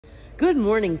Good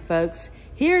morning, folks.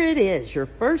 Here it is, your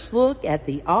first look at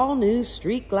the all-new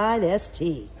Street Glide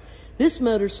ST. This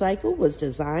motorcycle was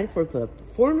designed for the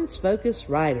performance-focused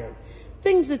rider.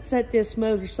 Things that set this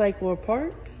motorcycle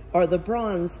apart are the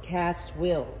bronze cast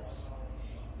wheels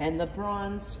and the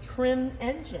bronze trim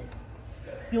engine.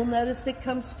 You'll notice it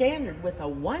comes standard with a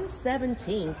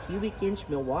 117 cubic inch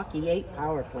Milwaukee 8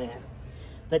 power plant.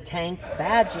 The tank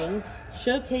badging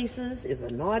showcases is a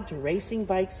nod to racing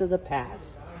bikes of the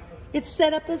past. It's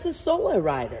set up as a solo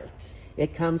rider.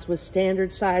 It comes with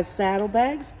standard size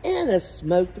saddlebags and a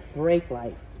smoked brake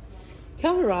light.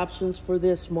 Color options for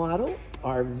this model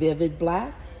are vivid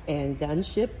black and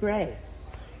gunship gray.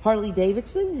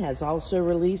 Harley-Davidson has also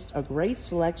released a great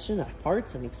selection of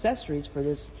parts and accessories for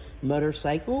this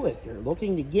motorcycle if you're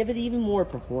looking to give it even more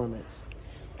performance.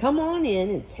 Come on in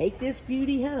and take this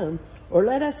beauty home, or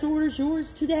let us order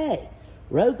yours today.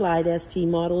 Road Glide ST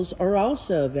models are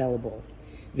also available.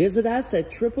 Visit us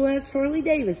at SSS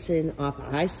Harley-Davidson off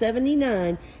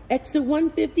I-79, exit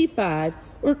 155,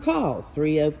 or call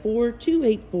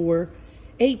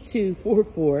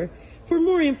 304-284-8244 for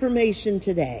more information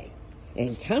today.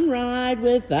 And come ride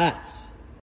with us.